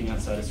that's anything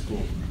outside of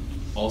school,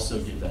 also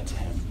give that to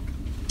him.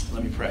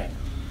 Let me pray.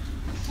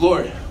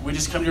 Lord, we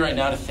just come to you right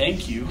now to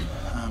thank you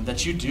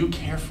that you do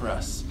care for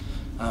us,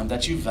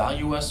 that you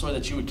value us, Lord,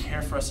 that you would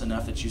care for us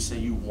enough that you say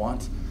you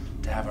want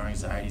to have our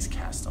anxieties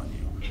cast on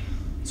you.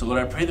 So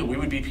Lord, I pray that we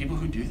would be people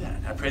who do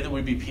that. I pray that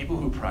we'd be people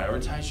who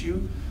prioritize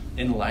you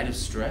in light of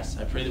stress.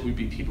 I pray that we'd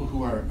be people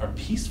who are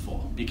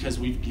peaceful because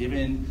we've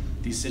given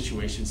these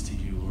situations to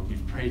you, Lord.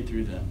 We've prayed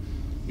through them.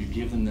 We've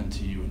given them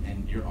to you,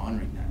 and you're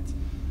honoring that.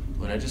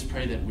 Lord, I just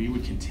pray that we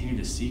would continue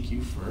to seek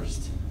you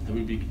first, that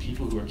we'd be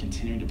people who are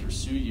continuing to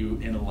pursue you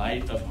in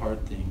light of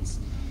hard things,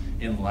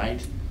 in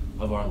light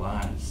of our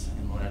lives.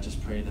 And Lord, I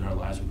just pray that our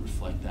lives would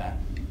reflect that,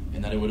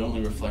 and that it would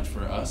only reflect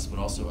for us, but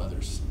also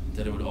others,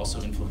 that it would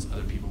also influence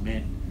other people.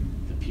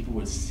 Man, that people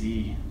would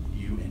see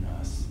you in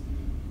us.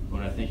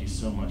 Lord, I thank you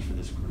so much for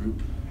this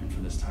group and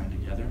for this time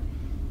together.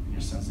 In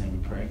your son's name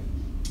we pray.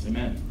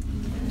 Amen.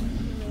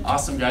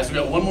 Awesome, guys. We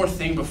got one more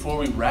thing before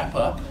we wrap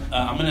up.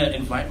 I'm going to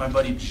invite my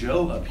buddy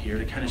Joe up here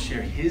to kind of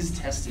share his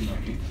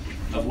testimony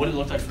of what it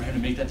looked like for him to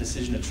make that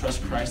decision to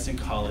trust Christ in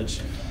college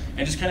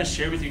and just kind of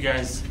share with you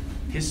guys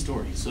his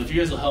story. So if you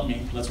guys will help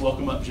me, let's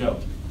welcome up Joe.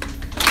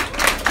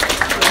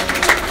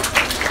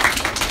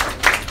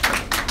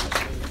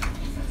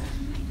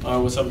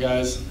 What's up,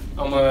 guys?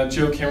 I'm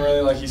Joe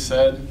Kimerle, like he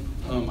said.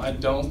 I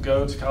don't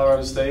go to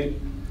Colorado State,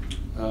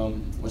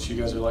 which you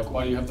guys are like,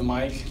 why do you have the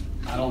mic?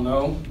 I don't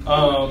know.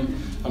 I'm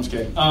just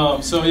kidding.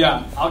 So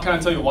yeah, I'll kind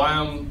of tell you why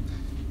I'm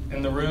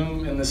in the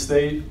room in the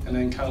state, and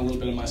then kind of a little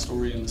bit of my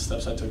story and the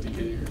steps I took to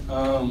get here.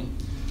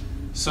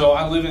 So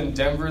I live in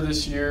Denver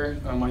this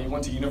year. I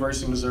went to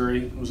University of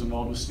Missouri. Was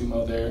involved with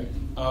StuMo there.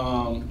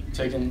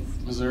 Taking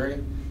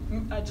Missouri.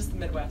 Just the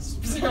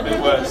Midwest.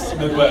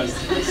 Midwest.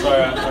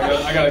 Sorry,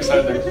 I got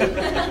excited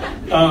there.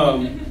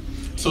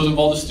 So I was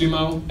involved with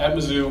StuMo at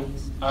Mizzou.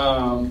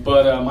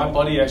 But my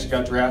buddy actually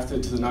got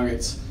drafted to the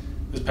Nuggets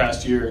this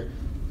past year.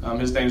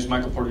 His name is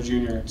Michael Porter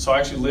Jr. So I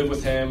actually lived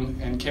with him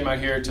and came out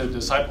here to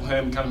disciple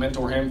him, kind of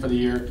mentor him for the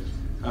year,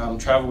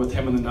 travel with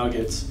him in the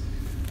Nuggets.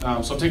 So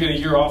I'm taking a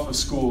year off of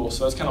school,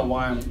 so that's kind of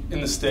why I'm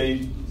in the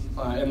state,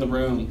 in the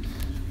room.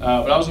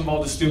 But I was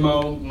involved with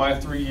StuMo my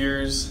 3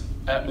 years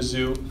at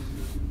Mizzou.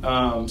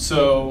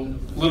 So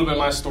a little bit of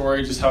my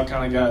story, just how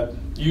kind of God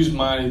used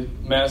my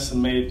mess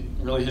and made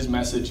really his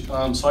message.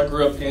 So I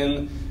grew up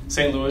in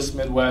St. Louis,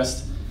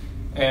 Midwest,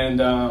 and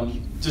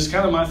just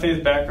kind of my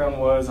faith background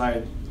was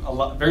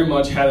very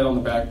much had it on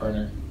the back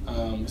burner,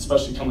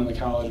 especially coming to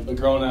college. But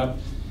growing up,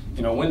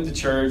 went to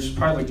church,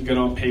 probably looked good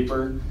on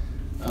paper.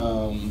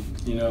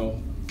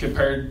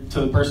 Compared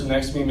to the person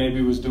next to me,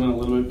 maybe was doing a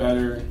little bit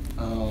better.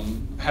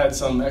 Had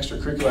some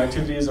extracurricular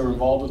activities that were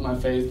involved with my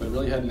faith, but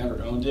really had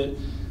never owned it.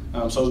 So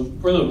I was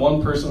really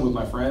one person with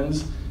my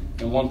friends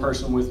and one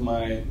person with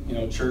my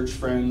church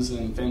friends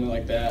and family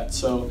like that.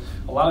 So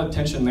a lot of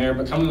tension there.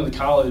 But coming into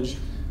college,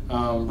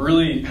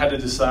 really had to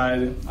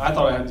decide. I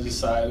thought I had to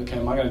decide, okay,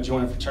 am I going to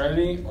join a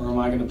fraternity or am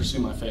I going to pursue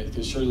my faith?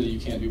 Because surely you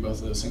can't do both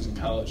of those things in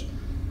college.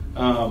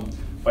 But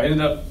I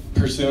ended up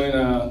pursuing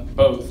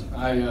both.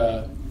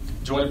 I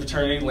joined a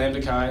fraternity,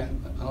 Lambda Chi.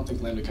 I don't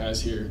think Lambda Chi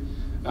is here.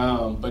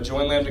 But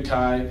joined Lambda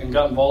Chi and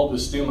got involved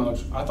with StuMo,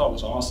 which I thought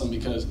was awesome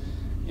because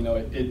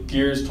it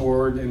gears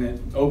toward and it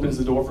opens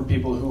the door for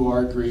people who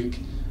are Greek,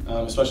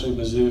 especially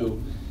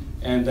Mizzou.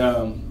 And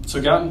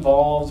so got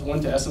involved,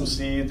 went to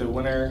SMC, the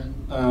winter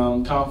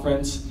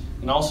conference,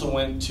 and also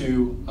went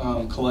to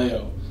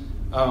Coye.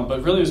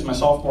 But really it was my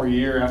sophomore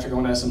year after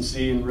going to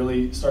SMC and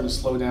really starting to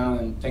slow down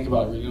and think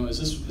about, is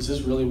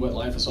this really what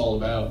life is all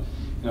about?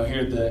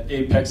 Here at the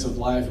apex of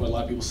life, what a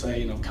lot of people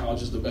say,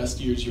 college is the best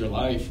years of your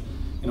life.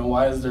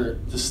 Why is there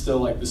still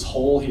like this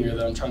hole here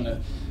that I'm trying to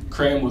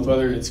cram with,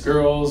 whether it's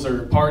girls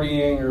or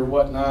partying or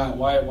whatnot?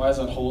 Why is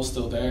that hole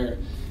still there?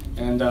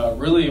 And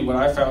really what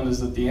I found is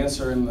that the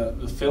answer and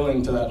the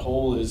filling to that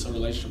hole is a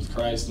relationship with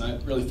Christ. And I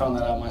really found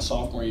that out my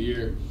sophomore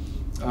year.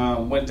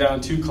 Went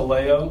down to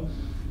Coye.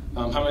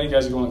 How many of you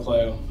guys are going to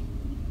Coye?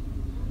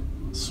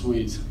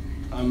 Sweet.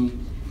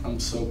 I'm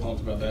so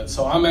pumped about that.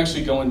 So I'm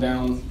actually going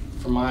down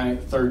for my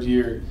third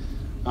year.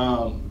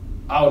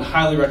 I would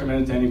highly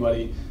recommend it to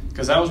anybody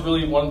because that was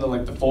really one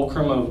of the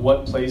fulcrum of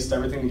what placed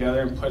everything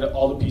together and put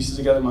all the pieces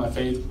together in my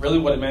faith. Really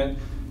what it meant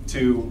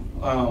to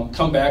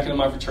come back into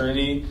my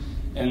fraternity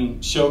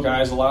and show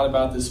guys a lot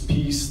about this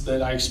peace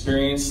that I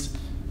experienced,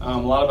 a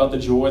lot about the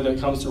joy that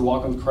comes through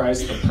walking with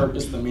Christ, the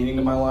purpose, the meaning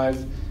to my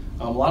life.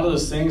 A lot of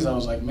those things I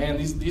was like, man,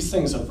 these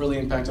things have really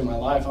impacted my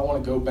life. I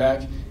want to go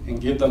back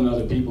and give them to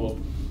other people.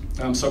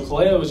 So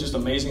Coye was just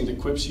amazing. It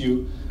equips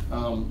you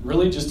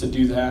really just to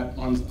do that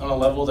on a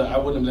level that I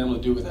wouldn't have been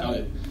able to do without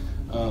it.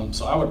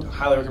 So I would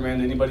highly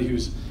recommend anybody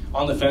who's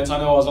on the fence. I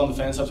know I was on the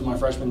fence after my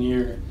freshman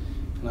year,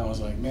 and I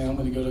was like, man, I'm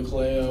going to go to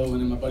Coye. And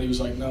then my buddy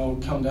was like, no,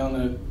 come down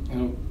to,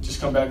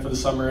 just come back for the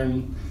summer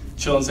and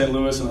chill in St.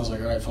 Louis. And I was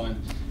like, all right,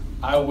 fine.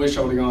 I wish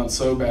I would have gone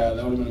so bad.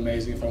 That would have been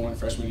amazing if I went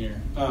freshman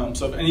year.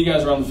 So if any of you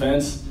guys are on the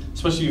fence,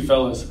 especially you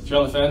fellas, if you're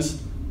on the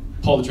fence,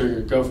 pull the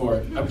trigger, go for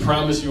it. I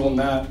promise you will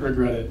not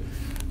regret it.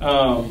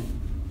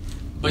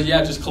 But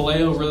yeah, just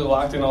Coye really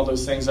locked in all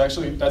those things.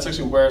 Actually, that's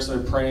actually where I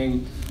started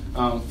praying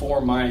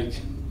for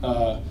Mike,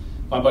 my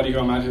buddy who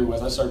I'm out here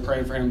with. I started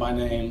praying for him by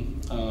name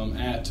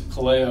at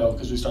Coye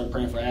because we started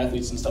praying for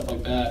athletes and stuff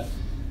like that.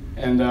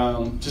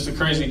 And just a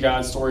crazy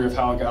God story of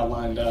how it got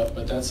lined up.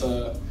 But that's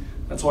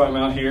why I'm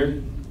out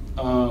here.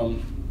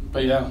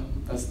 But yeah,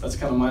 that's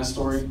kind of my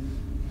story.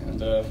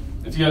 And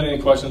if you have any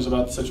questions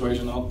about the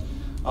situation, I'll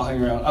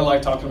hang around. I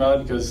like talking about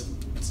it because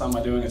it's not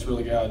my doing, it's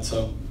really God.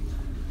 So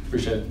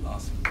appreciate it.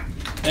 Awesome.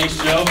 Thanks,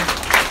 Joe.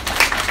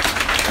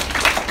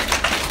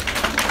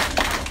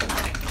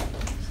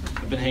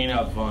 I've been hanging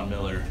out with Von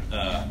Miller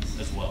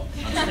as well.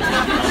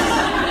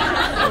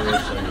 I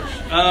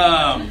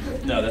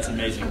wish. No, that's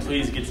amazing.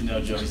 Please get to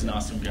know Joe. He's an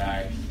awesome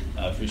guy.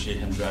 Appreciate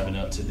him driving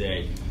up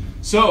today.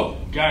 So,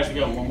 guys, we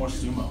got one more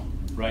StuMo,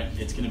 right?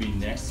 It's going to be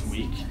next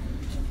week.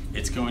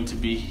 it's going to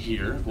be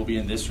here. We'll be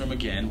in this room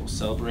again. We'll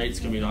celebrate. It's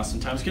going to be an awesome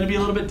time. It's going to be a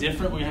little bit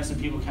different. We're going to have some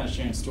people kind of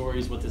sharing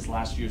stories, what this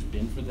last year's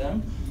been for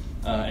them.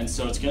 And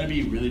so it's going to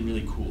be really,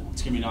 really cool.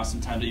 It's going to be an awesome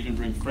time to even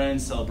bring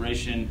friends,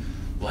 celebration.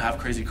 We'll have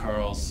Crazy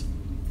Carls,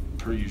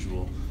 per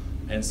usual.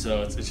 And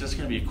so it's just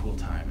going to be a cool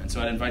time. And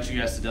so I'd invite you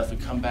guys to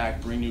definitely come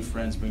back, bring new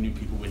friends, bring new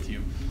people with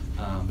you.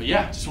 But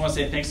yeah, just want to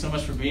say thanks so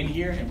much for being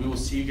here, and we will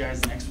see you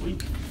guys next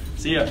week.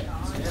 See ya.